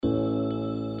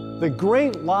The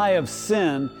great lie of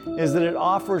sin is that it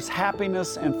offers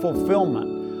happiness and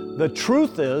fulfillment. The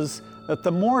truth is that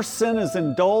the more sin is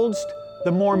indulged,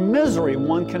 the more misery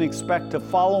one can expect to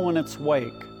follow in its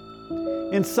wake.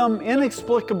 In some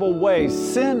inexplicable way,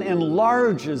 sin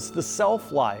enlarges the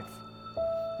self-life.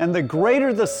 And the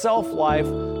greater the self-life,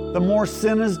 the more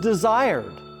sin is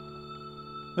desired.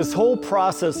 This whole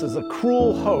process is a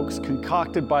cruel hoax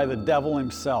concocted by the devil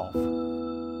himself.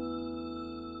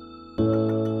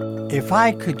 If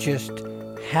I could just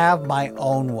have my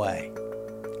own way,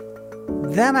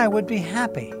 then I would be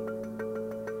happy.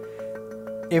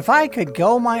 If I could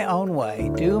go my own way,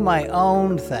 do my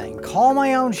own thing, call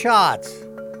my own shots,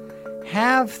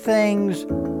 have things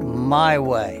my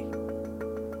way,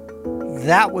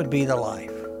 that would be the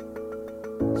life.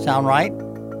 Sound right?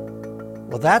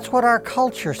 Well, that's what our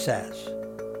culture says.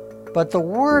 But the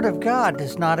Word of God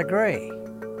does not agree.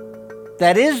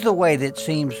 That is the way that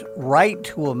seems right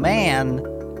to a man,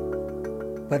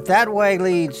 but that way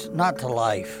leads not to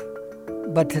life,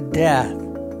 but to death.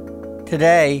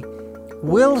 Today,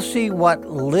 we'll see what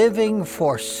living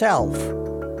for self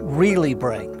really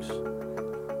brings.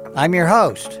 I'm your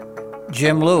host,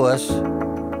 Jim Lewis,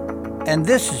 and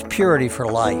this is Purity for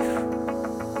Life.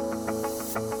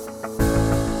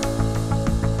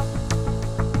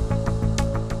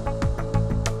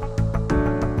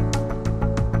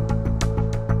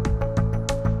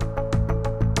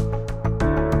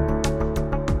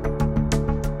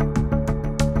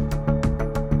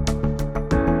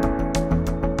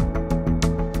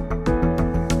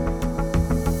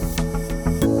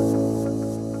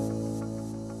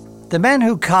 The men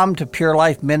who come to Pure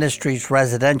Life Ministries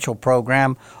residential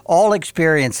program all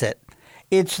experience it.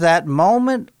 It's that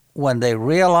moment when they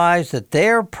realize that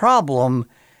their problem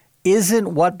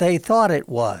isn't what they thought it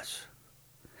was.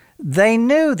 They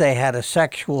knew they had a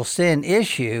sexual sin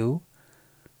issue.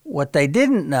 What they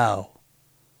didn't know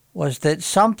was that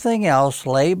something else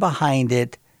lay behind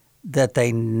it that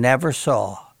they never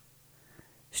saw.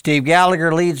 Steve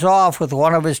Gallagher leads off with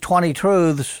one of his 20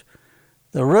 truths.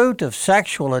 The root of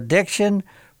sexual addiction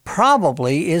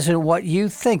probably isn't what you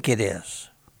think it is.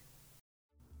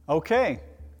 Okay,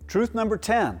 truth number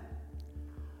 10.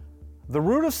 The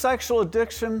root of sexual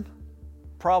addiction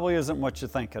probably isn't what you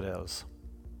think it is.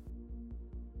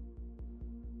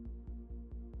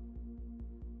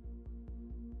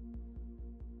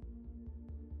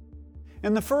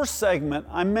 In the first segment,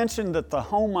 I mentioned that the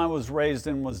home I was raised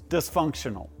in was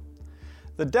dysfunctional.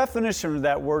 The definition of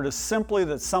that word is simply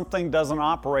that something doesn't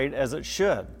operate as it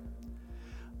should.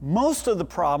 Most of the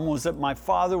problem was that my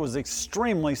father was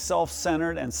extremely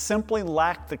self-centered and simply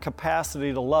lacked the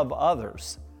capacity to love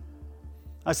others.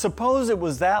 I suppose it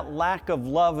was that lack of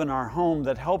love in our home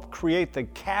that helped create the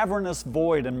cavernous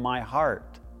void in my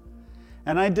heart.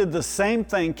 And I did the same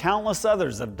thing countless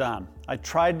others have done. I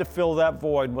tried to fill that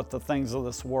void with the things of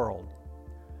this world.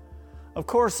 Of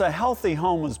course, a healthy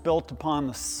home is built upon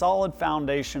the solid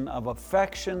foundation of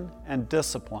affection and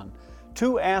discipline,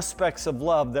 two aspects of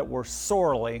love that were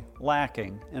sorely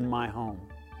lacking in my home.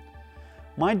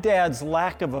 My dad's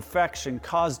lack of affection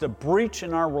caused a breach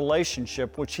in our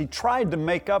relationship, which he tried to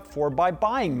make up for by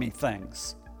buying me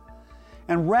things.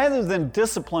 And rather than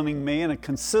disciplining me in a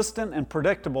consistent and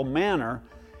predictable manner,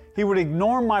 he would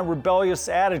ignore my rebellious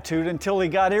attitude until he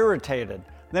got irritated.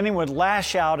 Then he would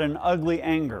lash out in ugly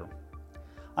anger.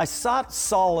 I sought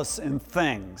solace in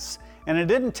things, and it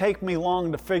didn't take me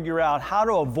long to figure out how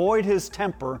to avoid his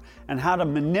temper and how to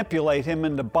manipulate him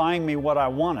into buying me what I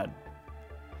wanted.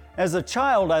 As a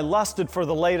child, I lusted for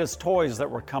the latest toys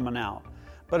that were coming out,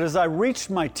 but as I reached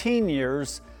my teen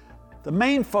years, the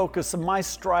main focus of my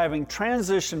striving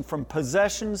transitioned from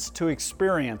possessions to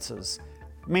experiences,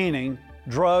 meaning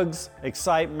drugs,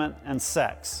 excitement, and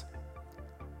sex.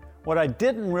 What I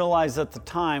didn't realize at the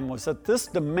time was that this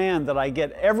demand that I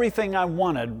get everything I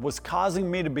wanted was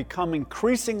causing me to become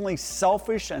increasingly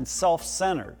selfish and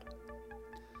self-centered.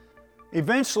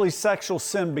 Eventually, sexual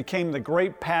sin became the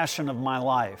great passion of my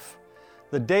life.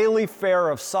 The daily fare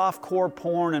of softcore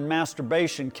porn and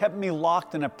masturbation kept me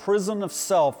locked in a prison of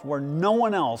self where no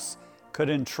one else could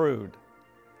intrude.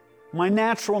 My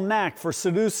natural knack for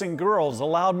seducing girls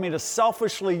allowed me to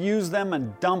selfishly use them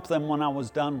and dump them when I was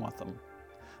done with them.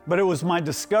 But it was my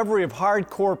discovery of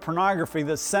hardcore pornography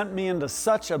that sent me into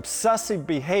such obsessive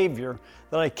behavior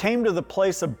that I came to the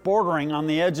place of bordering on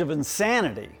the edge of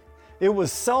insanity. It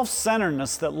was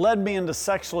self-centeredness that led me into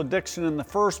sexual addiction in the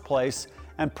first place,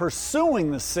 and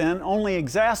pursuing the sin only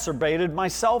exacerbated my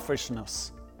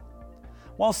selfishness.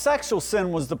 While sexual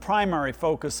sin was the primary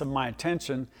focus of my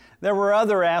attention, there were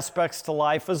other aspects to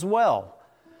life as well.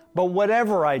 But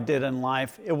whatever I did in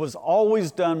life, it was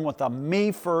always done with a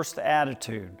me-first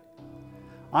attitude.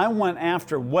 I went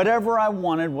after whatever I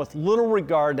wanted with little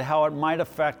regard to how it might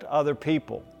affect other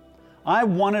people. I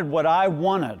wanted what I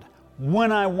wanted,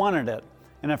 when I wanted it,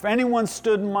 and if anyone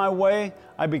stood in my way,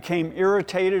 I became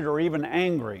irritated or even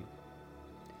angry.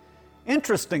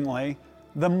 Interestingly,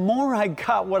 the more I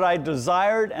got what I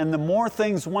desired and the more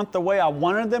things went the way I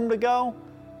wanted them to go,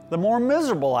 the more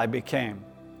miserable I became.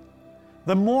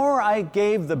 The more I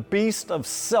gave the beast of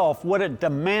self what it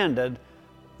demanded,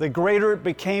 the greater it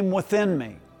became within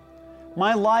me.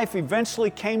 My life eventually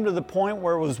came to the point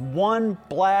where it was one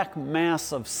black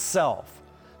mass of self.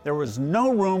 There was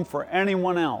no room for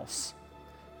anyone else.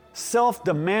 Self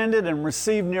demanded and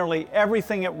received nearly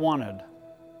everything it wanted.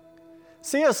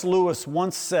 C.S. Lewis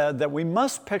once said that we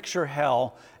must picture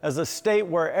hell as a state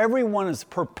where everyone is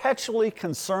perpetually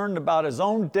concerned about his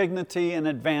own dignity and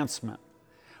advancement,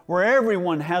 where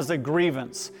everyone has a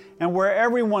grievance, and where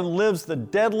everyone lives the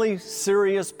deadly,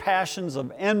 serious passions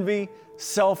of envy,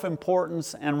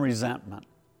 self-importance, and resentment.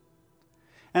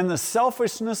 And the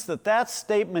selfishness that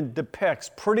statement depicts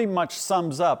pretty much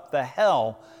sums up the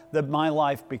hell that my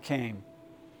life became.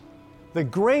 The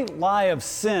great lie of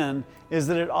sin is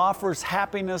that it offers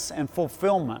happiness and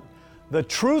fulfillment. The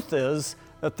truth is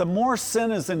that the more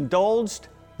sin is indulged,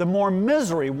 the more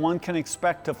misery one can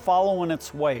expect to follow in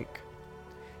its wake.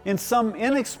 In some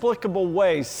inexplicable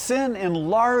way, sin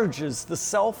enlarges the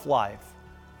self-life.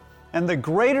 And the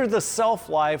greater the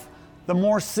self-life, the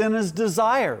more sin is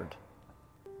desired.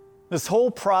 This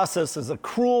whole process is a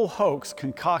cruel hoax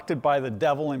concocted by the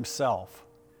devil himself.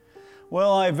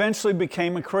 Well, I eventually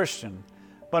became a Christian,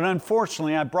 but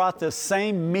unfortunately I brought this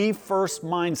same me-first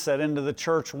mindset into the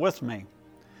church with me.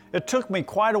 It took me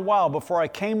quite a while before I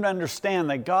came to understand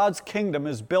that God's kingdom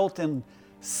is built in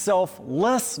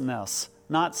selflessness,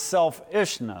 not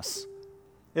selfishness.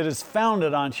 It is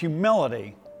founded on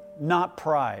humility, not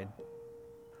pride.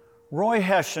 Roy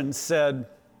Hession said,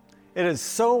 "It is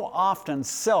so often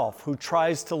self who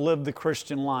tries to live the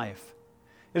Christian life.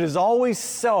 It is always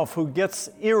self who gets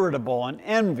irritable and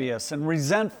envious and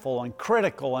resentful and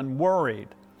critical and worried.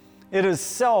 It is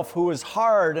self who is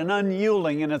hard and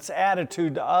unyielding in its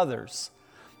attitude to others.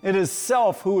 It is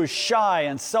self who is shy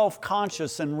and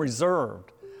self-conscious and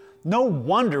reserved. No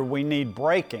wonder we need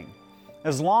breaking.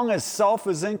 As long as self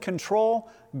is in control,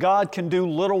 God can do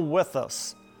little with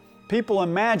us. People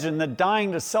imagine that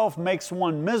dying to self makes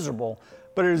one miserable,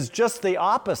 but it is just the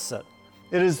opposite.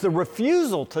 It is the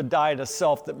refusal to die to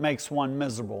self that makes one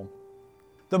miserable.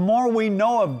 The more we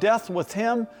know of death with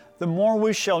Him, the more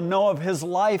we shall know of His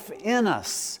life in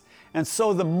us, and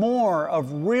so the more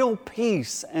of real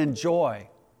peace and joy."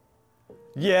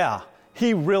 Yeah,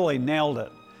 he really nailed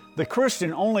it. The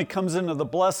Christian only comes into the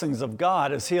blessings of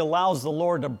God as he allows the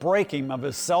Lord to break him of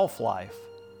his self-life.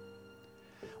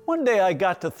 One day I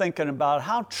got to thinking about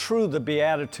how true the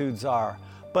Beatitudes are,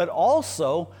 but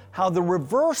also how the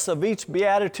reverse of each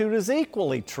Beatitude is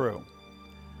equally true.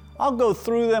 I'll go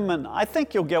through them and I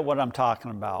think you'll get what I'm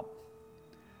talking about.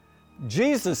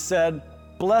 Jesus said,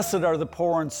 "Blessed are the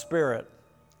poor in spirit."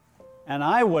 And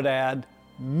I would add,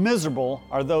 "Miserable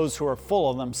are those who are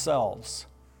full of themselves."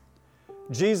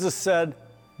 Jesus said,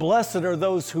 "Blessed are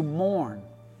those who mourn."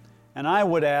 And I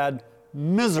would add,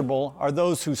 "Miserable are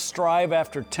those who strive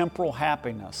after temporal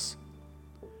happiness."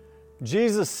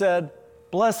 Jesus said,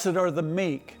 "Blessed are the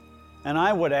meek." And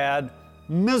I would add,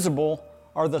 "Miserable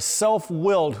are the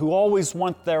self-willed who always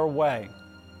want their way."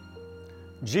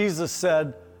 Jesus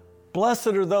said, "Blessed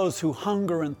are those who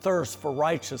hunger and thirst for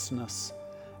righteousness."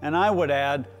 And I would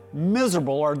add,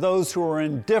 "Miserable are those who are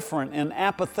indifferent and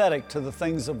apathetic to the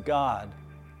things of God."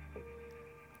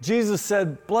 Jesus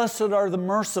said, "Blessed are the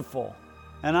merciful."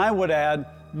 And I would add,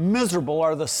 "Miserable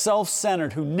are the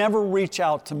self-centered who never reach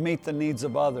out to meet the needs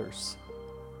of others."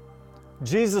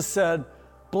 Jesus said,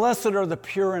 "Blessed are the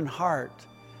pure in heart."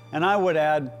 And I would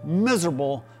add,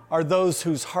 "Miserable are those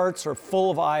whose hearts are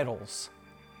full of idols."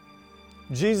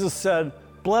 Jesus said,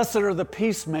 "Blessed are the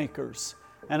peacemakers."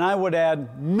 And I would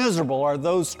add, "Miserable are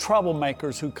those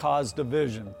troublemakers who cause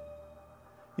division."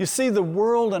 You see, the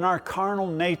world and our carnal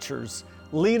natures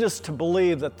lead us to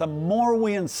believe that the more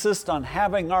we insist on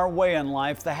having our way in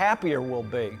life, the happier we'll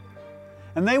be.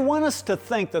 And they want us to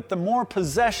think that the more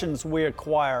possessions we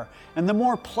acquire and the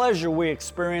more pleasure we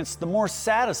experience, the more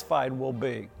satisfied we'll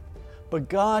be. But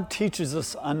God teaches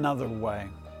us another way.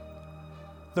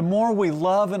 The more we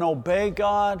love and obey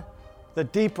God, the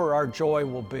deeper our joy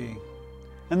will be.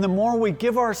 And the more we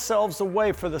give ourselves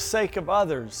away for the sake of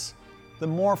others, the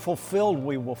more fulfilled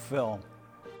we will feel.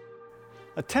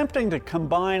 Attempting to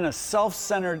combine a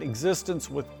self-centered existence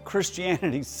with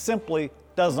Christianity simply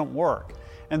doesn't work,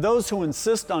 and those who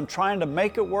insist on trying to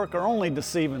make it work are only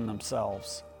deceiving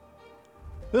themselves.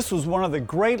 This was one of the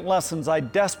great lessons I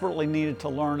desperately needed to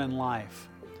learn in life.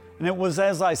 And it was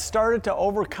as I started to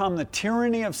overcome the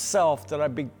tyranny of self that I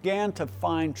began to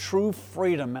find true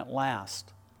freedom at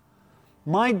last.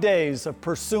 My days of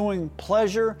pursuing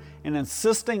pleasure and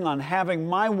insisting on having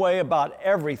my way about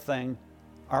everything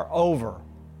are over.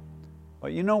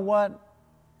 But you know what?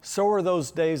 So are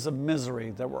those days of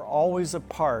misery that were always a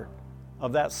part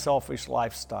of that selfish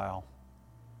lifestyle.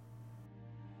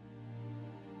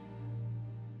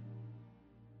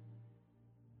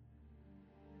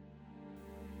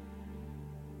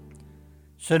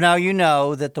 So now you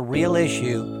know that the real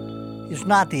issue is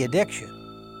not the addiction.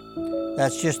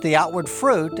 That's just the outward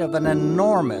fruit of an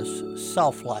enormous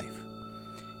self-life.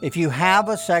 If you have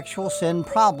a sexual sin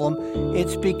problem,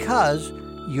 it's because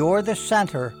you're the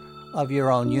center of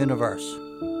your own universe.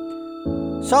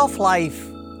 Self-life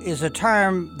is a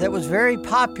term that was very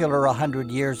popular 100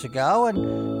 years ago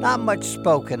and not much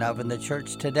spoken of in the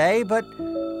church today, but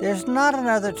there's not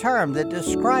another term that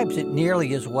describes it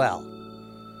nearly as well.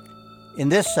 In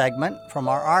this segment from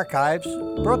our archives,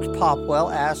 Brooks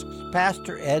Popwell asks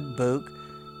Pastor Ed Book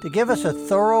to give us a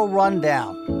thorough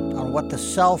rundown on what the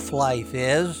self-life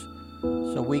is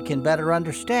so we can better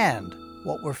understand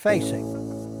what we're facing.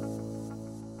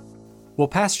 Well,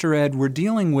 Pastor Ed, we're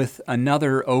dealing with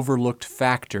another overlooked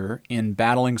factor in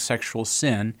battling sexual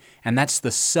sin, and that's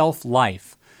the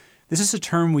self-life. This is a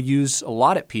term we use a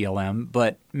lot at PLM,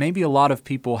 but maybe a lot of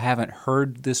people haven't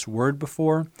heard this word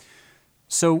before.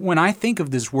 So when I think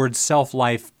of this word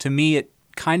self-life, to me it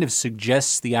kind of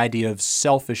suggests the idea of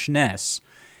selfishness.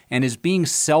 And is being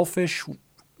selfish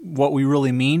what we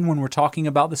really mean when we're talking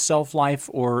about the self-life,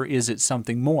 or is it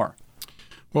something more?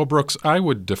 Well, Brooks, I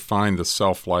would define the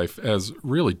self-life as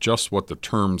really just what the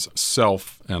terms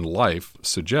self and life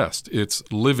suggest. It's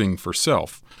living for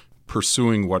self,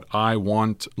 pursuing what I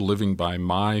want, living by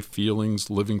my feelings,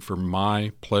 living for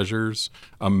my pleasures,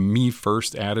 a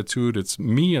me-first attitude. It's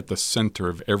me at the center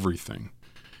of everything.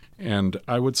 And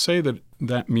I would say that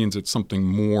that means it's something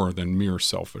more than mere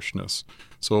selfishness.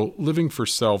 So living for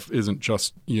self isn't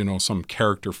just, some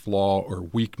character flaw or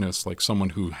weakness like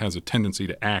someone who has a tendency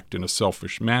to act in a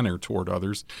selfish manner toward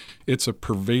others. It's a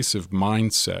pervasive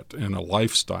mindset and a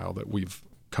lifestyle that we've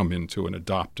come into and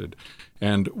adopted.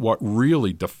 And what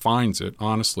really defines it,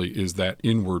 honestly, is that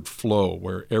inward flow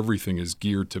where everything is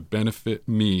geared to benefit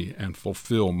me and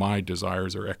fulfill my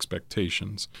desires or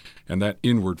expectations. And that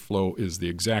inward flow is the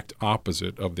exact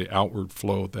opposite of the outward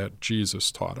flow that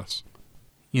Jesus taught us.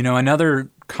 Another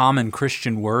common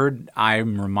Christian word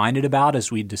I'm reminded about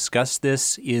as we discuss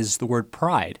this is the word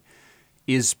pride.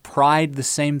 Is pride the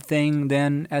same thing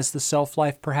then as the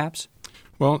self-life, perhaps?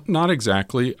 Well, not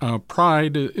exactly.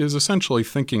 Pride is essentially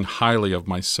thinking highly of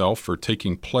myself or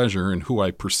taking pleasure in who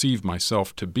I perceive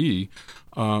myself to be.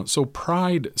 So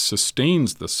pride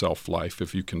sustains the self-life,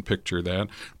 if you can picture that.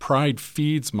 Pride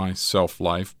feeds my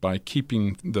self-life by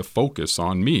keeping the focus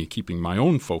on me, keeping my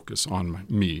own focus on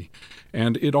me.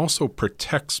 And it also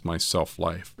protects my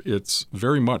self-life. It's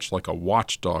very much like a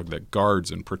watchdog that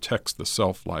guards and protects the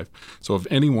self-life. So if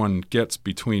anyone gets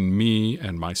between me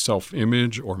and my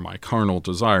self-image or my carnal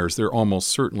desires, they're almost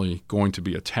certainly going to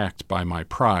be attacked by my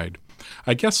pride.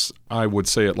 I guess I would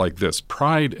say it like this.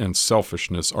 Pride and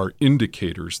selfishness are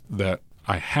indicators that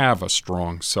I have a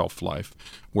strong self-life,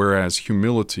 whereas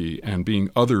humility and being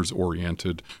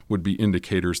others-oriented would be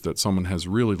indicators that someone has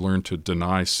really learned to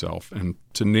deny self and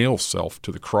to nail self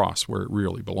to the cross where it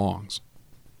really belongs.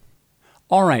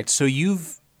 All right, so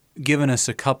you've given us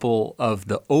a couple of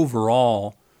the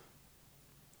overall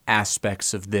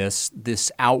aspects of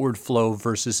this outward flow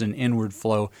versus an inward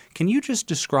flow. Can you just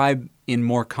describe in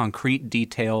more concrete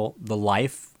detail the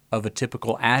life of a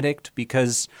typical addict?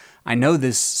 Because I know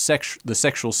the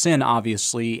sexual sin,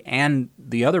 obviously, and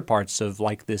the other parts of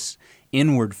like this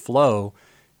inward flow,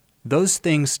 those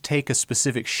things take a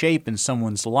specific shape in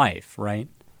someone's life, right?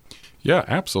 Yeah,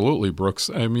 absolutely, Brooks.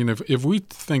 I mean, if we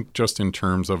think just in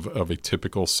terms of a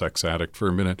typical sex addict for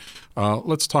a minute,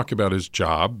 let's talk about his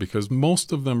job, because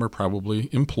most of them are probably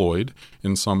employed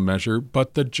in some measure,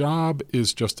 but the job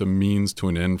is just a means to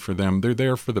an end for them. They're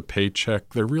there for the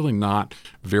paycheck. They're really not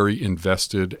very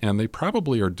invested, and they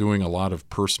probably are doing a lot of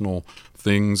personal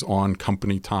things on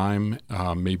company time,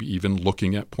 maybe even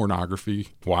looking at pornography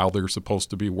while they're supposed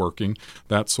to be working,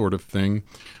 that sort of thing.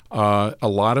 A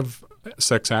lot of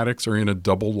sex addicts are in a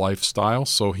double lifestyle,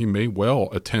 so he may well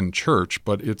attend church,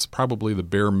 but it's probably the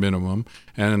bare minimum,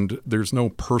 and there's no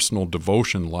personal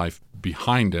devotion life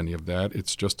behind any of that.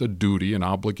 It's just a duty, an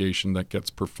obligation that gets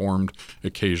performed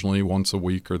occasionally, once a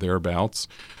week or thereabouts.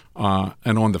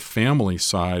 And on the family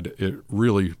side, it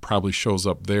really probably shows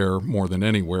up there more than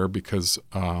anywhere because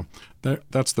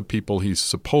that's the people he's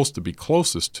supposed to be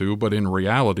closest to, but in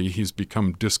reality, he's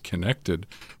become disconnected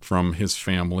from his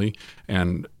family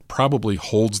and probably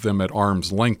holds them at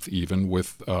arm's length even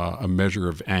with a measure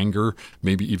of anger,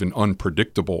 maybe even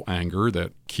unpredictable anger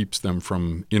that keeps them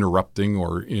from interrupting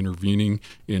or intervening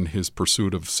in his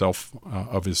pursuit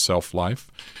of his self-life.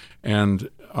 And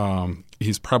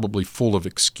he's probably full of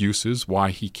excuses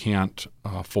why he can't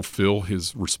fulfill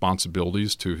his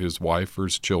responsibilities to his wife or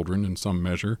his children in some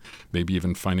measure, maybe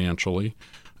even financially.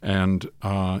 And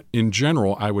in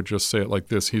general, I would just say it like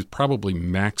this. He's probably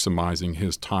maximizing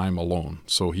his time alone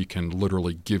so he can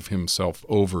literally give himself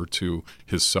over to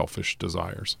his selfish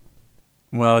desires.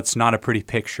 Well, it's not a pretty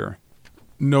picture.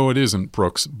 No, it isn't,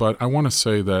 Brooks, but I want to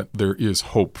say that there is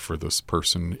hope for this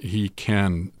person. He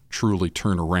can truly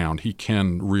turn around. He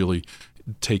can really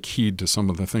take heed to some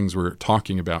of the things we're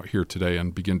talking about here today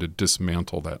and begin to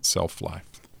dismantle that self-life.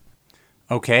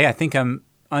 Okay, I think I'm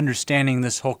understanding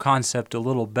this whole concept a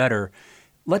little better.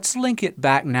 Let's link it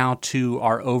back now to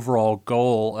our overall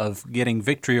goal of getting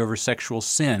victory over sexual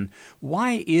sin.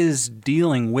 Why is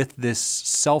dealing with this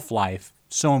self-life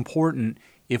so important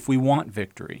if we want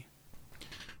victory?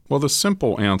 Well, the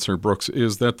simple answer, Brooks,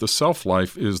 is that the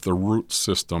self-life is the root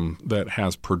system that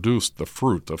has produced the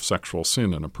fruit of sexual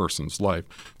sin in a person's life.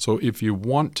 So if you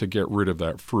want to get rid of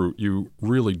that fruit, you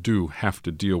really do have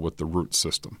to deal with the root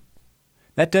system.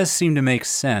 That does seem to make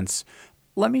sense.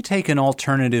 Let me take an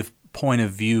alternative point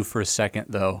of view for a second,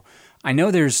 though. I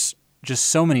know there's just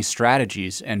so many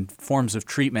strategies and forms of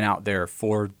treatment out there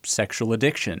for sexual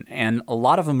addiction, and a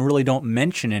lot of them really don't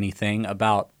mention anything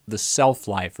about the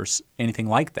self-life or anything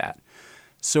like that.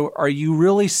 So are you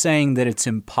really saying that it's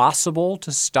impossible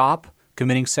to stop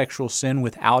committing sexual sin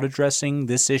without addressing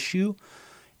this issue?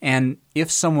 And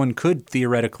if someone could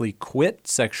theoretically quit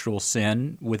sexual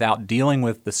sin without dealing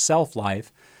with the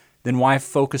self-life, then why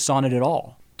focus on it at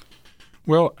all?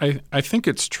 Well, I think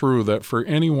it's true that for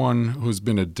anyone who's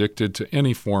been addicted to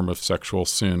any form of sexual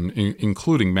sin,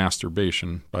 including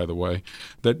masturbation, by the way,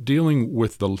 that dealing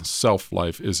with the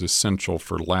self-life is essential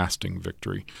for lasting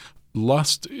victory.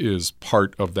 Lust is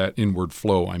part of that inward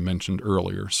flow I mentioned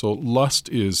earlier. So lust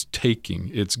is taking,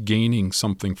 it's gaining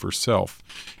something for self.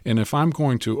 And if I'm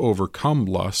going to overcome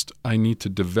lust, I need to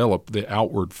develop the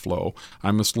outward flow.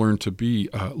 I must learn to be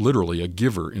literally a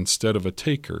giver instead of a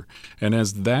taker. And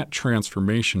as that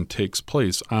transformation takes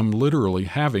place, I'm literally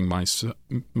having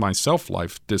my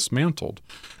self-life dismantled.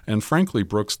 And frankly,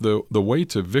 Brooks, the way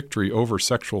to victory over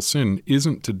sexual sin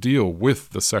isn't to deal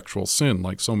with the sexual sin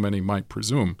like so many might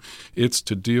presume. It's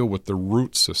to deal with the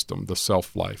root system, the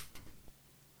self-life.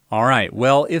 All right.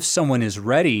 Well, if someone is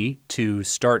ready to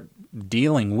start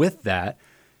dealing with that,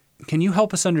 can you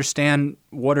help us understand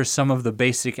what are some of the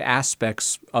basic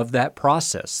aspects of that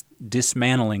process,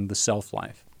 dismantling the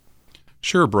self-life?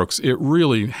 Sure, Brooks. It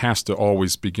really has to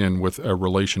always begin with a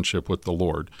relationship with the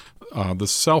Lord. The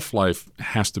self-life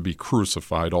has to be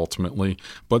crucified ultimately,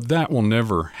 but that will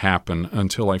never happen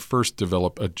until I first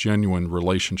develop a genuine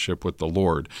relationship with the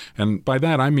Lord. And by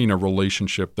that I mean a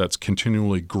relationship that's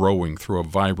continually growing through a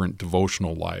vibrant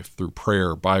devotional life, through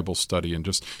prayer, Bible study, and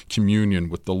just communion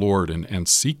with the Lord and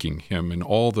seeking Him in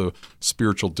all the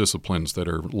spiritual disciplines that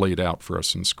are laid out for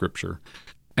us in Scripture.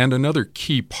 And another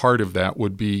key part of that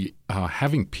would be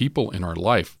having people in our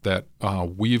life that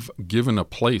we've given a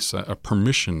place, a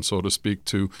permission, so to speak,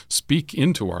 to speak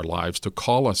into our lives, to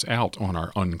call us out on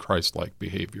our un-Christ-like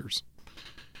behaviors.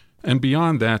 And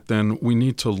beyond that, then, we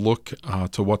need to look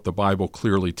to what the Bible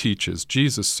clearly teaches.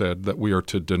 Jesus said that we are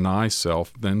to deny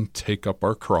self, then take up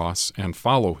our cross and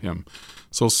follow Him.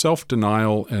 So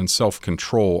self-denial and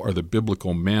self-control are the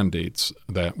biblical mandates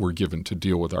that we're given to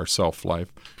deal with our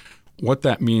self-life. What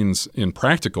that means in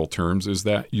practical terms is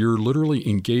that you're literally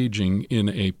engaging in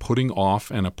a putting off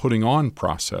and a putting on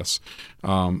process,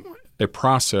 a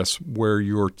process where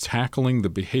you're tackling the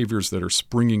behaviors that are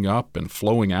springing up and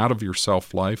flowing out of your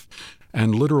self-life,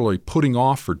 and literally putting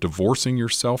off or divorcing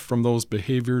yourself from those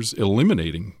behaviors,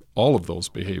 eliminating all of those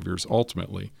behaviors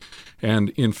ultimately.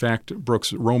 And in fact,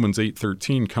 Brooks, Romans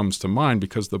 8:13 comes to mind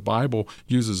because the Bible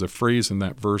uses a phrase in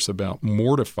that verse about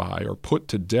mortify or put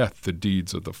to death the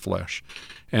deeds of the flesh.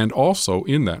 And also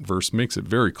in that verse makes it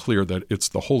very clear that it's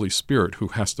the Holy Spirit who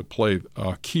has to play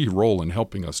a key role in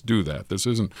helping us do that. This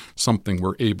isn't something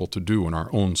we're able to do in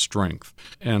our own strength.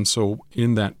 And so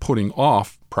in that putting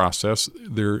off process,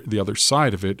 the other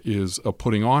side of it is a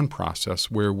putting on process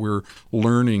where we're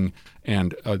learning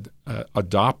and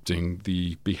adopting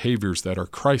the behaviors that are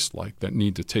Christ-like, that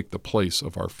need to take the place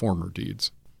of our former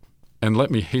deeds. And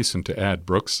let me hasten to add,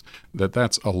 Brooks, that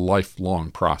that's a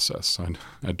lifelong process.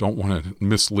 I don't want to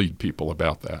mislead people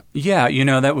about that. Yeah,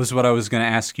 that was what I was going to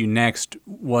ask you next,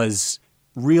 was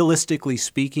realistically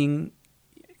speaking,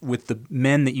 with the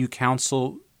men that you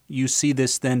counsel, you see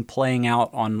this then playing out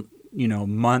on,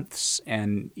 months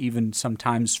and even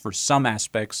sometimes for some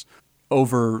aspects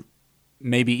over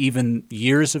maybe even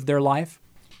years of their life?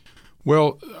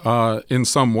 Well, in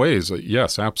some ways,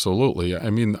 yes, absolutely. I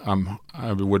mean,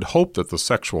 I would hope that the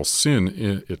sexual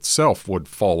sin itself would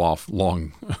fall off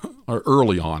or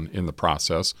early on in the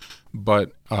process,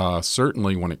 but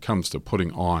certainly when it comes to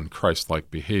putting on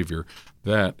Christ-like behavior,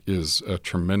 that is a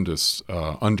tremendous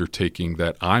undertaking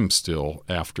that I'm still,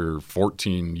 after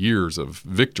 14 years of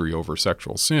victory over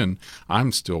sexual sin,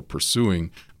 I'm still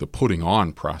pursuing the putting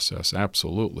on process,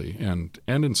 absolutely, and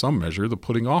in some measure the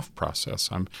putting off process.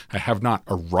 I have not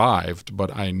arrived,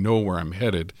 but I know where I'm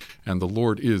headed, and the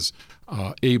Lord is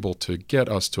able to get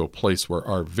us to a place where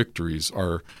our victories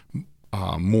are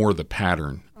more the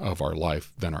pattern of our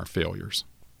life than our failures.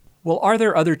 Well, are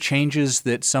there other changes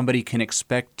that somebody can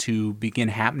expect to begin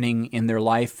happening in their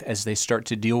life as they start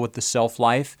to deal with the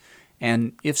self-life?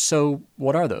 And if so,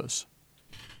 what are those?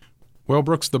 Well,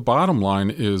 Brooks, the bottom line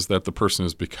is that the person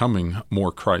is becoming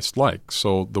more Christ-like.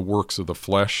 So the works of the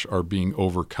flesh are being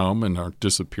overcome and are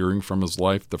disappearing from his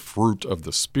life. The fruit of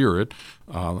the Spirit,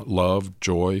 love,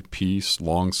 joy, peace,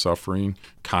 long-suffering,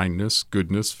 kindness,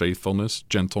 goodness, faithfulness,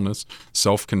 gentleness,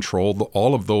 self-control,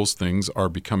 all of those things are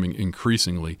becoming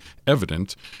increasingly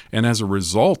evident. And as a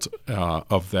result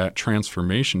of that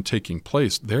transformation taking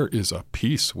place, there is a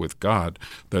peace with God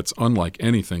that's unlike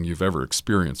anything you've ever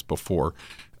experienced before.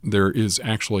 There is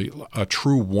actually a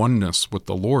true oneness with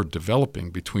the Lord developing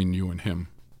between you and him.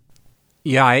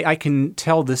 Yeah, I can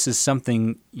tell this is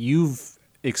something you've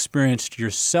experienced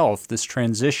yourself, this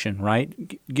transition,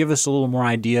 right? Give us a little more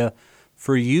idea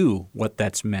for you what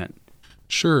that's meant.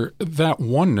 Sure. That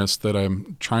oneness that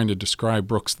I'm trying to describe,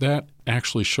 Brooks, that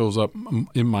actually shows up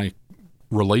in my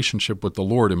relationship with the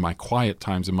Lord, in my quiet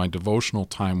times, in my devotional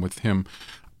time with him.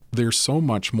 They're so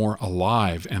much more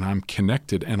alive, and I'm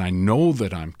connected, and I know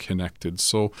that I'm connected.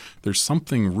 So there's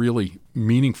something really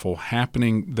meaningful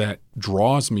happening that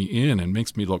draws me in and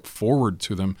makes me look forward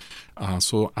to them.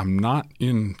 So I'm not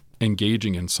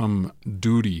engaging in some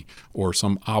duty or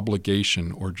some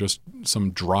obligation or just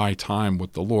some dry time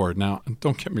with the Lord. Now,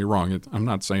 don't get me wrong. I'm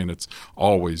not saying it's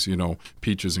always,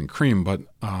 peaches and cream, but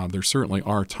there certainly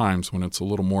are times when it's a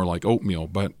little more like oatmeal.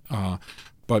 But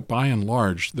by and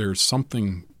large, there's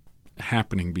something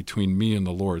happening between me and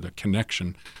the Lord, a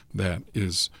connection that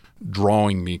is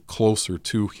drawing me closer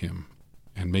to him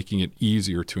and making it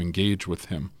easier to engage with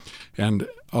him. And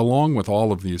along with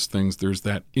all of these things, there's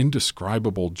that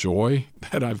indescribable joy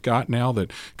that I've got now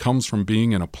that comes from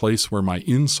being in a place where my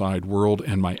inside world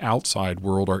and my outside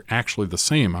world are actually the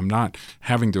same. I'm not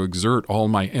having to exert all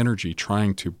my energy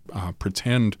trying to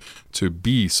pretend to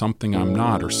be something I'm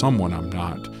not or someone I'm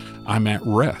not. I'm at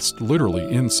rest,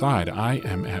 literally inside. I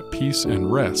am at peace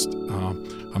and rest.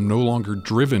 I'm no longer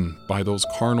driven by those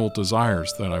carnal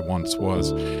desires that I once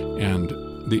was. And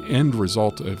the end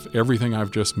result of everything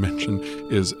I've just mentioned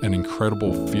is an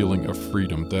incredible feeling of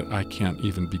freedom that I can't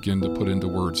even begin to put into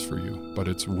words for you. But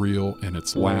it's real, and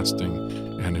it's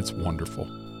lasting, and it's wonderful.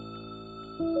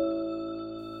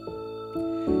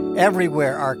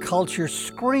 Everywhere, our culture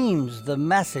screams the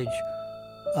message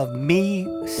of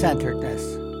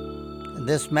me-centeredness. And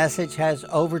this message has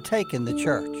overtaken the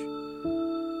church.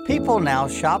 People now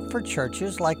shop for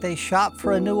churches like they shop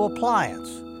for a new appliance,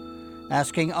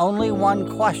 asking only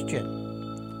one question: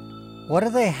 what do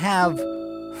they have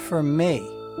for me?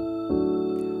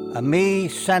 A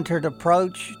me-centered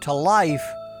approach to life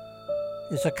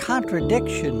is a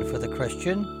contradiction for the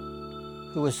Christian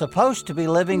who is supposed to be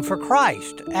living for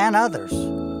Christ and others.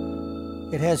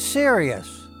 It has serious,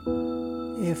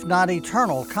 if not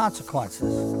eternal,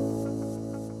 consequences.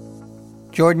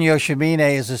 Jordan Yoshimine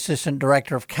is Assistant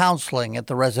Director of Counseling at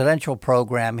the residential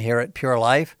program here at Pure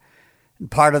Life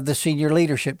and part of the senior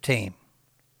leadership team.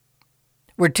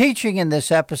 We're teaching in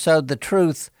this episode the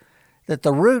truth that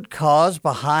the root cause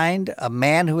behind a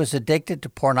man who is addicted to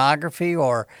pornography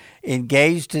or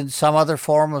engaged in some other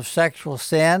form of sexual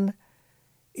sin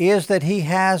is that he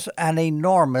has an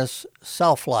enormous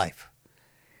self-life.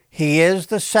 He is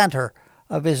the center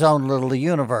of his own little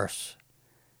universe.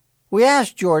 We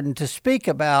asked Jordan to speak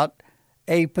about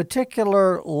a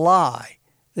particular lie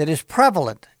that is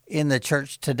prevalent in the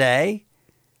church today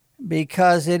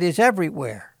because it is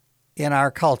everywhere in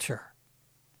our culture.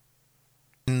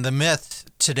 And the myth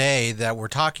today that we're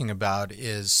talking about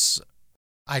is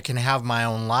I can have my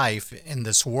own life in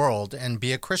this world and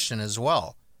be a Christian as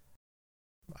well.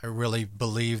 I really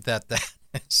believe that that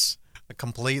is a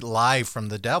complete lie from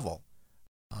the devil.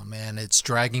 And it's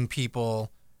dragging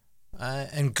people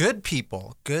and good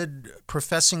people, good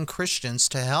professing Christians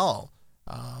to hell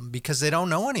because they don't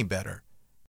know any better.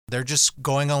 They're just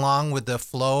going along with the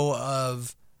flow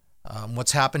of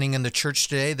what's happening in the church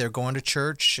today. They're going to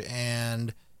church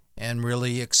and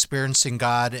really experiencing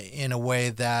God in a way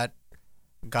that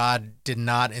God did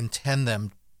not intend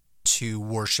them to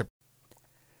worship.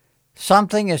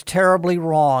 Something is terribly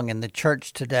wrong in the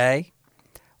church today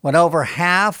when over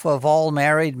half of all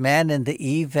married men in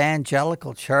the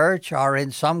evangelical church are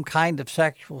in some kind of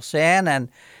sexual sin, and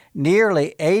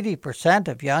nearly 80%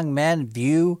 of young men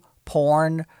view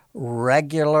porn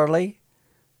regularly.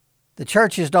 The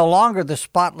church is no longer the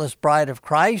spotless bride of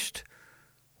Christ.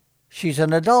 She's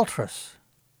an adulteress.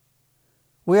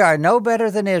 We are no better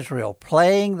than Israel,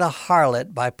 playing the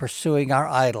harlot by pursuing our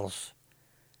idols.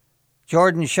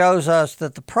 Jordan shows us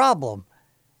that the problem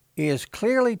is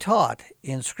clearly taught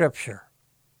in Scripture.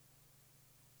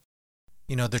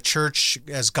 You know, the church,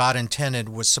 as God intended,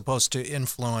 was supposed to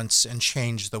influence and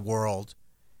change the world.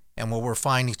 And what we're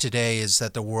finding today is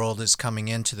that the world is coming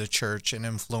into the church and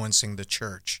influencing the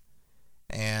church.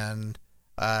 And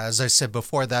as I said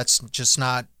before, that's just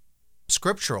not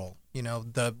scriptural. You know,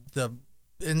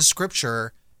 in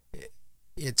Scripture,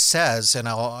 it says, and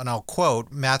I'll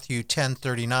quote Matthew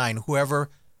 10:39, whoever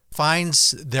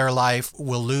finds their life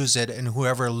will lose it, and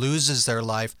whoever loses their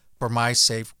life for my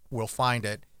sake will find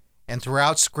it. And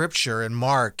throughout Scripture, in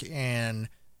Mark and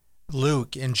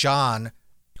Luke and John,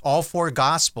 all four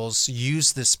Gospels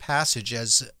use this passage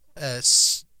as a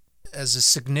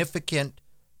significant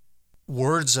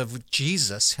words of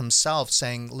Jesus himself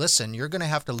saying, listen, you're going to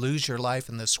have to lose your life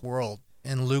in this world.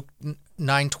 In Luke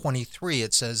 9:23,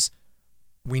 it says,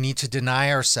 we need to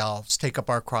deny ourselves, take up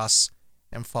our cross,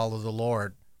 and follow the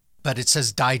Lord. But it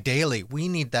says die daily. We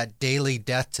need that daily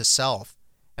death to self.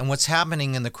 And what's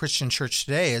happening in the Christian church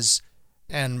today is,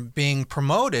 and being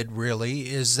promoted really,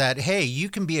 is that, hey, you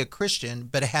can be a Christian,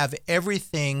 but have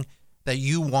everything that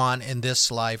you want in this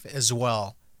life as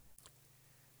well.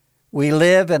 We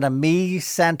live in a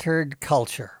me-centered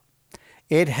culture.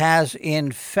 It has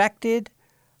infected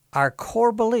our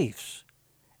core beliefs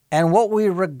and what we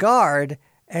regard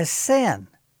as sin.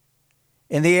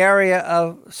 In the area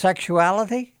of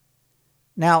sexuality,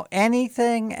 now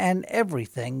anything and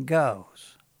everything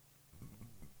goes.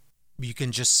 You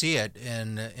can just see it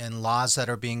in laws that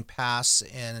are being passed,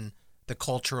 in the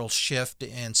cultural shift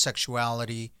in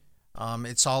sexuality.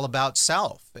 It's all about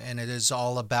self, and it is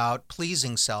all about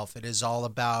pleasing self. It is all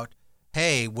about,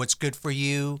 hey, what's good for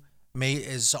you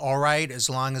is all right as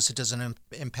long as it doesn't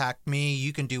impact me.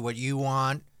 You can do what you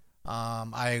want.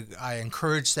 I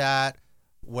encourage that.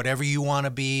 Whatever you want to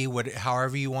be,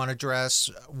 however you want to dress,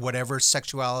 whatever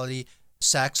sexuality,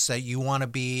 sex that you want to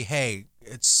be, hey,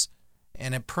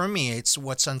 and it permeates.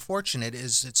 What's unfortunate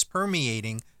is it's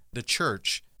permeating the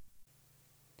church.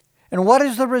 And what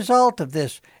is the result of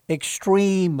this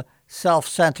extreme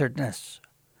self-centeredness?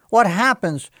 What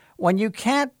happens when you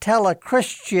can't tell a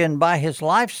Christian by his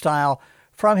lifestyle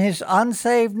from his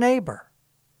unsaved neighbor?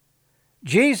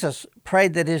 Jesus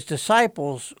prayed that his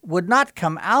disciples would not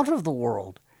come out of the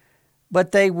world,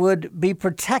 but they would be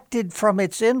protected from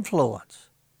its influence.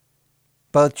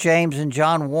 Both James and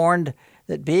John warned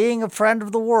that being a friend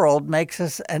of the world makes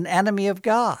us an enemy of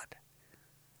God.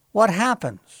 What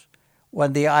happens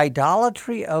when the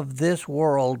idolatry of this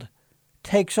world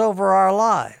takes over our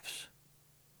lives?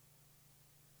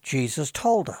 Jesus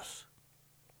told us.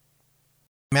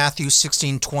 Matthew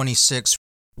 16:26,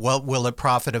 what will it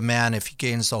profit a man if he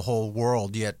gains the whole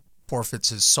world yet forfeits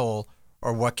his soul?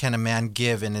 Or what can a man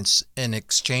give in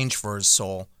exchange for his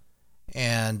soul?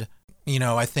 And,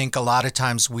 I think a lot of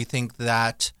times we think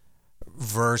that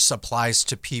verse applies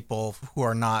to people who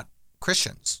are not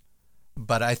Christians.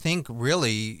 But I think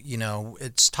really,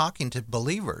 it's talking to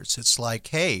believers. It's like,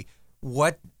 hey,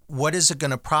 what is it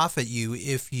going to profit you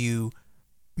if you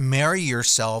marry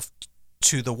yourself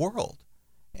to the world?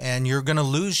 and you're going to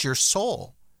lose your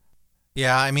soul.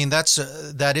 Yeah, I mean,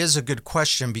 that is a good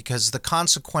question, because the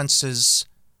consequences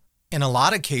in a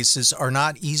lot of cases are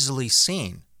not easily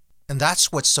seen. And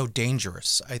that's what's so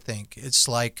dangerous, I think. It's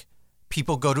like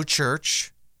people go to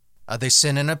church, they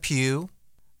sit in a pew,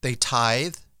 they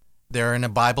tithe, they're in a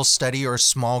Bible study or a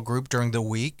small group during the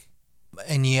week,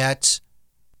 and yet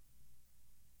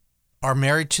are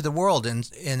married to the world in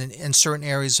certain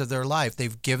areas of their life.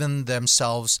 They've given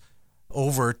themselves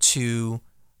over to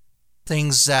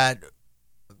things that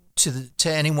to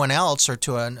anyone else or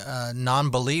to a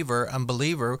non-believer,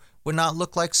 unbeliever, would not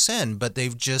look like sin, but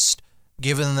they've just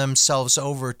given themselves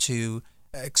over to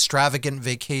extravagant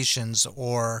vacations,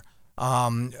 or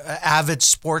avid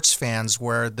sports fans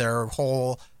where their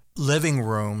whole living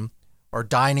room or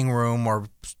dining room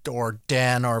or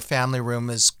den or family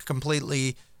room is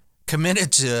completely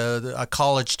committed to a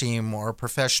college team or a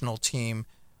professional team.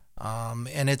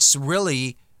 And it's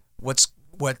really what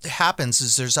happens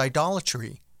is there's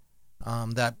idolatry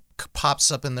that pops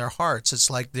up in their hearts. It's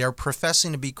like they're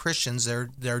professing to be Christians.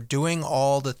 They're doing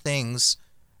all the things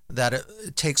that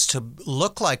it takes to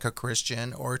look like a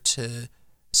Christian or to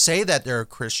say that they're a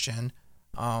Christian.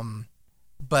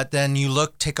 But then you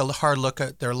take a hard look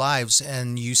at their lives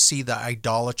and you see the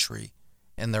idolatry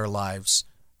in their lives.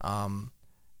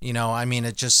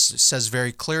 It just says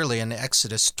very clearly in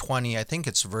Exodus 20, I think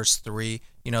it's verse 3,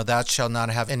 thou shalt not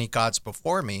have any gods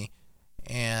before me.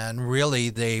 And really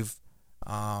they've,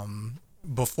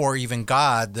 before even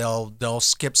God, they'll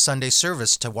skip Sunday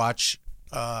service to watch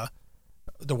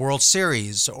the World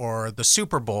Series or the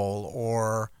Super Bowl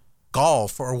or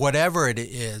golf or whatever it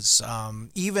is,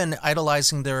 even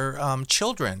idolizing their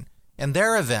children and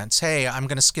their events. Hey, I'm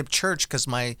going to skip church because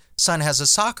my son has a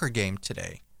soccer game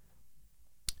today.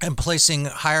 And placing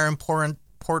higher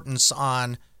importance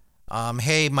on,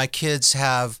 hey, my kids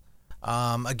have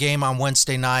a game on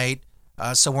Wednesday night,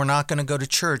 so we're not going to go to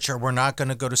church, or we're not going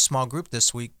to go to small group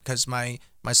this week because my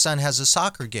son has a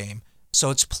soccer game. So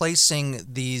it's placing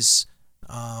these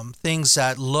things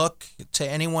that look to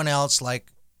anyone else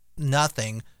like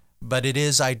nothing, but it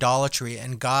is idolatry.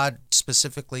 And God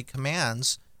specifically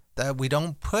commands that we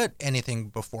don't put anything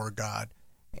before God.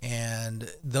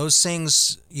 And those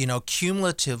things,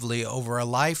 cumulatively over a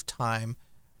lifetime,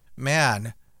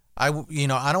 man, I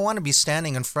don't want to be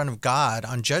standing in front of God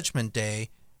on Judgment Day.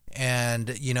 And,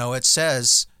 it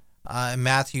says in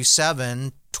Matthew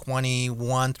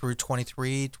 7:21 through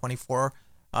 23, 24,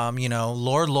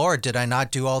 Lord, Lord, did I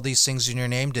not do all these things in your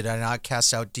name? Did I not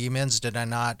cast out demons? Did I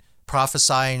not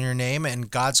prophesy in your name? And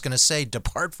God's going to say,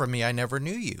 depart from me, I never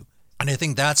knew you. And I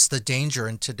think that's the danger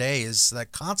in today, is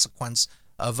that consequence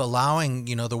of allowing,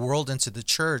 the world into the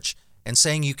church and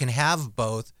saying you can have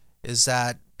both, is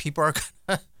that people are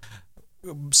going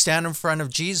to stand in front of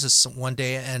Jesus one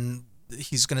day and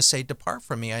he's going to say, depart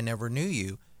from me, I never knew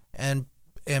you. And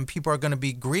people are going to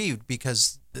be grieved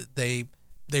because they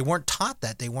weren't taught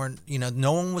that. They weren't,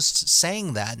 no one was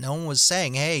saying that. No one was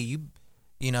saying, hey, you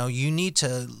need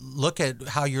to look at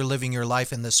how you're living your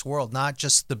life in this world, not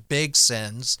just the big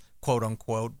sins, quote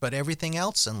unquote, but everything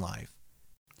else in life.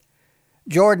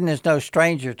 Jordan is no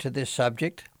stranger to this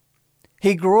subject.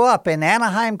 He grew up in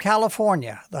Anaheim,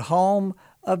 California, the home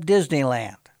of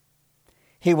Disneyland.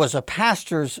 He was a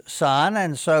pastor's son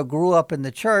and so grew up in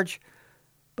the church,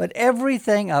 but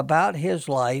everything about his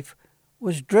life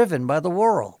was driven by the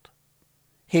world.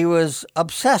 He was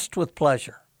obsessed with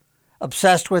pleasure,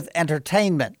 obsessed with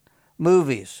entertainment,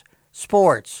 movies,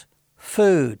 sports,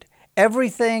 food,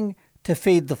 everything to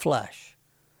feed the flesh.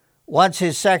 Once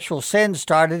his sexual sin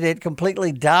started, it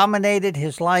completely dominated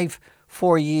his life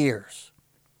for years.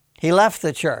 He left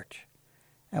the church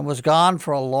and was gone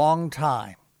for a long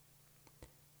time.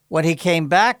 When he came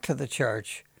back to the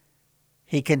church,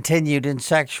 he continued in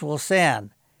sexual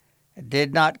sin and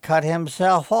did not cut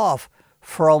himself off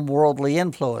from worldly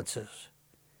influences.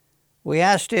 We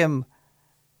asked him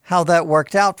how that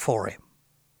worked out for him.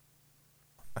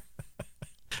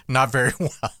 Not very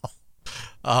well.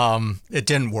 It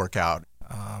didn't work out.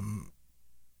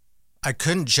 I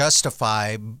couldn't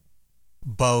justify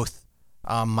both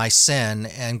my sin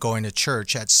and going to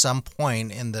church. At some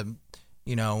point in the,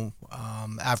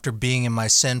 after being in my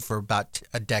sin for about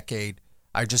a decade,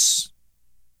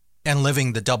 and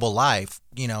living the double life,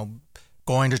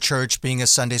 going to church, being a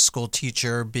Sunday school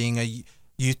teacher, being a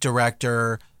youth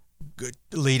director,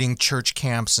 leading church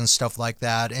camps and stuff like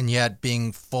that, and yet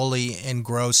being fully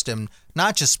engrossed in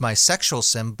not just my sexual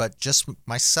sin, but just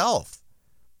myself,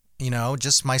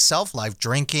 just myself life,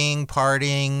 drinking,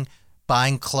 partying,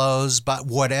 buying clothes, but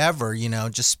whatever,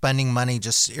 just spending money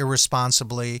just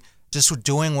irresponsibly, just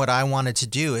doing what I wanted to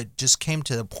do, it just came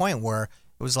to the point where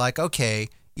it was like, okay,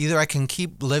 either I can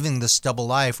keep living this double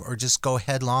life or just go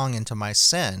headlong into my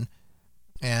sin.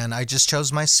 And I just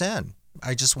chose my sin.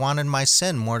 I just wanted my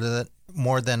sin more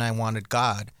than I wanted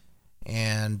God.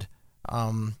 And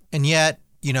yet,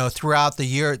 throughout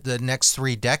the next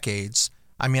 3 decades,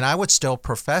 I would still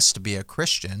profess to be a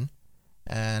Christian.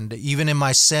 And even in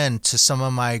my sin, to some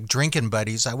of my drinking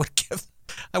buddies, I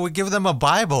would give them a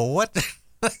Bible. What?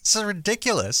 That's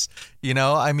ridiculous.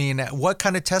 What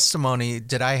kind of testimony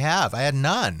did I have? I had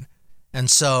none. And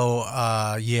so,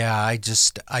 I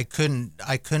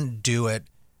couldn't do it.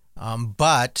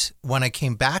 But when I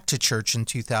came back to church in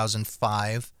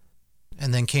 2005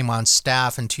 and then came on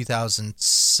staff in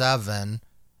 2007,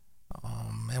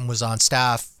 and was on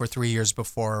staff for 3 years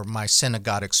before my sin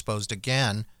got exposed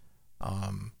again,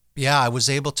 I was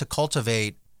able to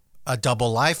cultivate a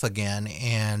double life again.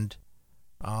 And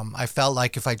I felt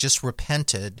like if I just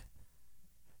repented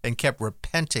and kept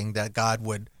repenting, that God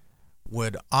would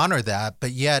honor that,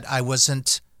 but yet I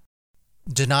wasn't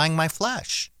denying my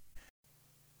flesh.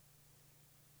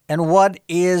 And what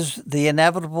is the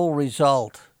inevitable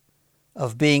result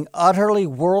of being utterly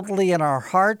worldly in our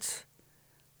hearts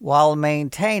while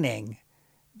maintaining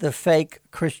the fake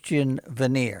Christian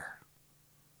veneer?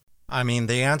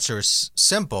 The answer is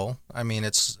simple.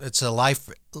 It's a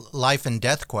life and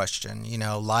death question.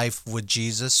 Life with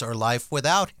Jesus or life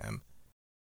without him.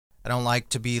 I don't like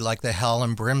to be like the hell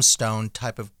and brimstone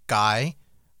type of guy,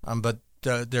 but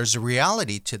there's a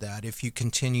reality to that. If you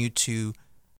continue to,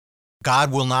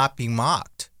 God will not be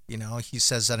mocked. He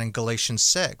says that in Galatians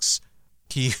 6.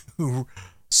 He who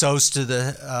sows to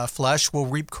the flesh will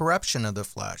reap corruption of the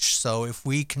flesh. So if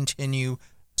we continue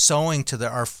sowing to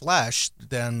our flesh,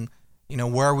 then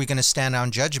where are we going to stand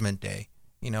on Judgment Day?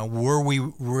 Were we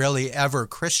really ever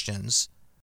Christians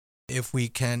if we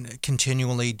can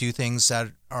continually do things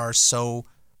that are so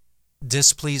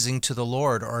displeasing to the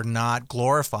Lord or not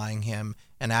glorifying him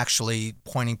and actually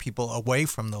pointing people away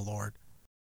from the Lord?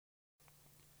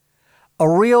 A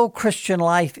real Christian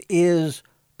life is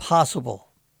possible.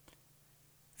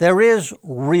 There is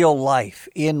real life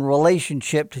in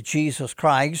relationship to Jesus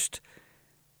Christ,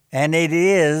 and it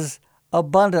is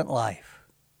abundant life.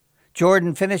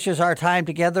 Jordan finishes our time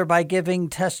together by giving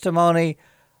testimony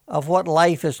of what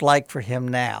life is like for him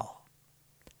now.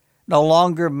 No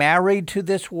longer married to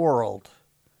this world.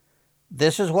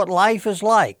 This is what life is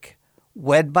like,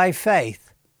 wed by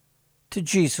faith to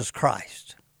Jesus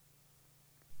Christ.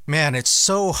 Man, it's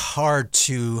so hard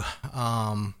to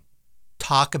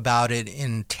talk about it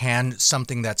in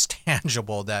something that's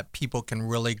tangible that people can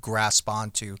really grasp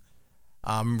onto.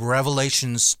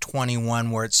 Revelations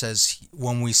 21, where it says,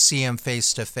 when we see him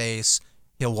face to face,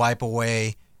 he'll wipe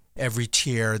away every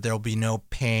tear. There'll be no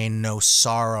pain, no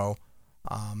sorrow,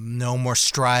 no more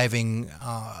striving.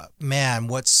 Man,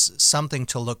 what's something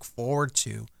to look forward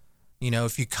to?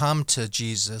 If you come to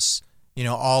Jesus,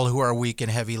 all who are weak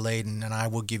and heavy laden, and I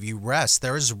will give you rest.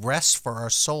 There is rest for our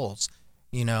souls.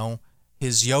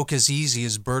 His yoke is easy,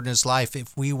 his burden is light.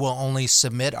 If we will only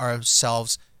submit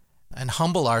ourselves and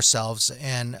humble ourselves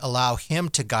and allow him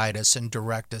to guide us and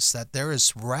direct us, that there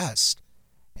is rest.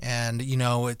 And,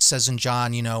 it says in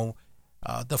John,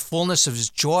 the fullness of his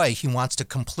joy, he wants to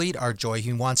complete our joy.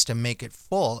 He wants to make it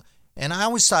full. And I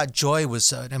always thought joy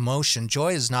was an emotion.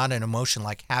 Joy is not an emotion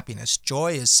like happiness.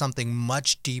 Joy is something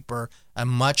much deeper and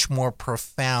much more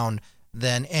profound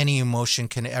than any emotion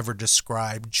can ever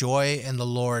describe. Joy in the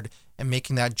Lord and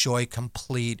making that joy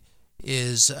complete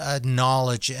is a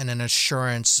knowledge and an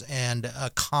assurance and a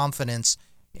confidence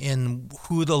in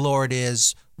who the Lord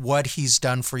is, what he's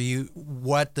done for you,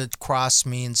 what the cross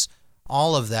means,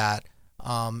 all of that.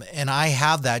 And I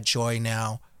have that joy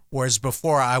now, whereas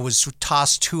before I was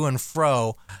tossed to and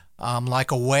fro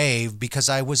like a wave because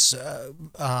I was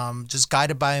just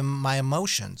guided by my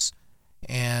emotions.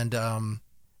 And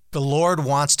the Lord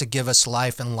wants to give us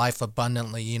life and life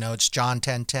abundantly. It's John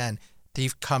 10:10.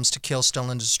 Thief comes to kill, steal,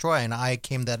 and destroy, and I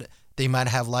came that they might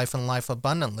have life and life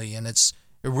abundantly. And it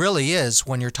really is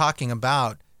when you're talking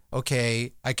about,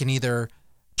 okay, I can either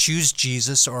choose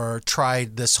Jesus or try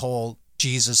this whole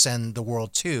Jesus and the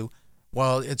world too.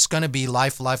 Well, it's going to be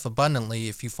life abundantly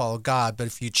if you follow God. But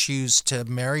if you choose to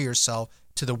marry yourself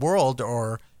to the world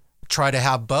or try to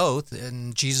have both,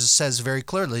 and Jesus says very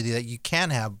clearly that you can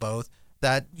have both,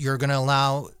 that you're going to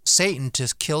allow Satan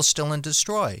to kill, steal, and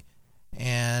destroy.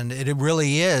 And it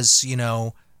really is,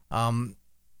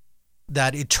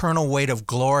 that eternal weight of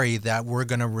glory that we're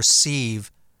going to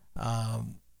receive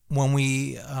when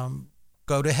we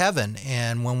go to heaven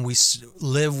and when we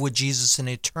live with Jesus in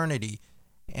eternity.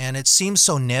 And it seems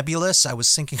so nebulous. I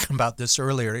was thinking about this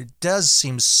earlier. It does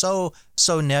seem so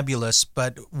nebulous,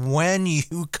 but when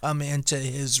you come into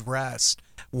his rest,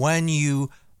 when you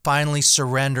finally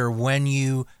surrender, when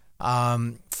you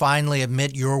finally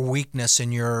admit your weakness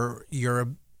and your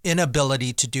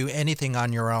inability to do anything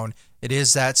on your own, it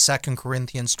is that 2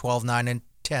 Corinthians 12:9 and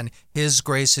 10. His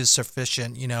grace is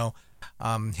sufficient.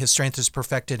 His strength is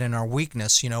perfected in our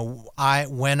weakness.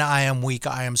 When I am weak,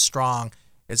 I am strong.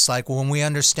 It's like when we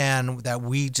understand that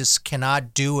we just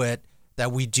cannot do it,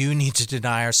 that we do need to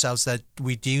deny ourselves, that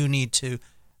we do need to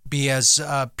be as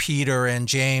Peter and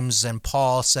James and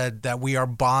Paul said, that we are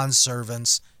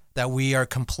bondservants, that we are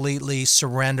completely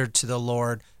surrendered to the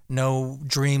Lord, no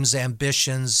dreams,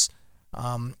 ambitions,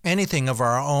 anything of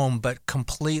our own, but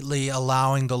completely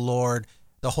allowing the Lord,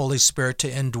 the Holy Spirit,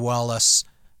 to indwell us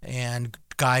and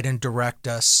guide and direct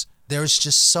us. There's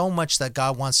just so much that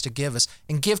God wants to give us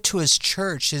and give to his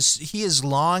church. He is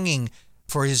longing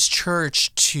for his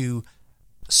church to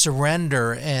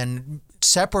surrender and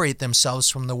separate themselves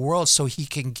from the world so he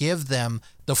can give them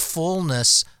the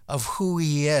fullness of who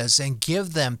he is and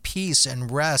give them peace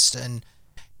and rest and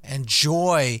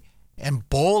joy and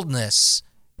boldness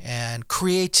and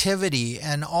creativity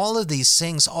and all of these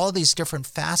things, all these different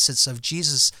facets of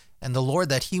Jesus and the Lord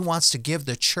that he wants to give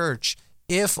the church,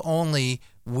 if only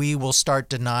we will start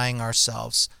denying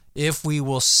ourselves, if we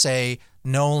will say,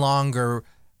 no longer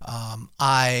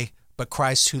I, but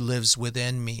Christ who lives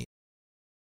within me.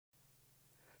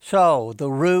 So, the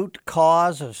root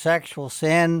cause of sexual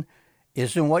sin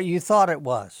isn't what you thought it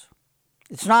was.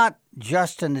 It's not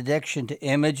just an addiction to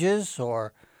images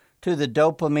or to the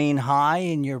dopamine high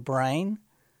in your brain.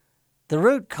 The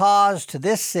root cause to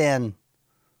this sin,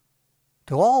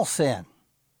 to all sin,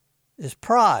 is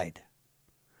pride.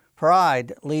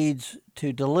 Pride leads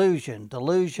to delusion,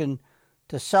 delusion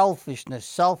to selfishness,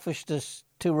 selfishness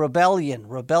to rebellion,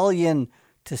 rebellion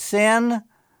to sin,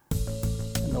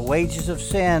 and the wages of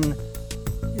sin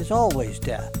is always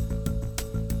death.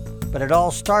 But it all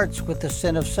starts with the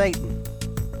sin of Satan.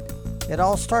 It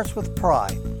all starts with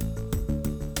pride.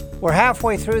 We're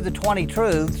halfway through the 20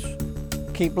 truths.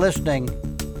 Keep listening.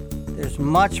 There's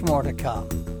much more to come.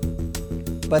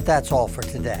 But that's all for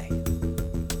today.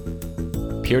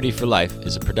 Purity for Life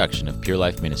is a production of Pure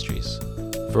Life Ministries.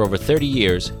 For over 30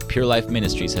 years, Pure Life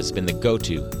Ministries has been the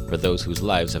go-to for those whose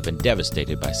lives have been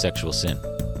devastated by sexual sin.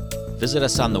 Visit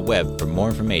us on the web for more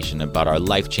information about our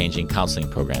life-changing counseling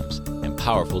programs and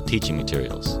powerful teaching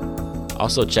materials.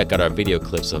 Also check out our video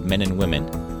clips of men and women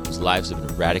whose lives have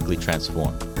been radically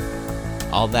transformed.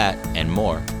 All that and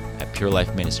more at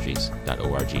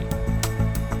purelifeministries.org.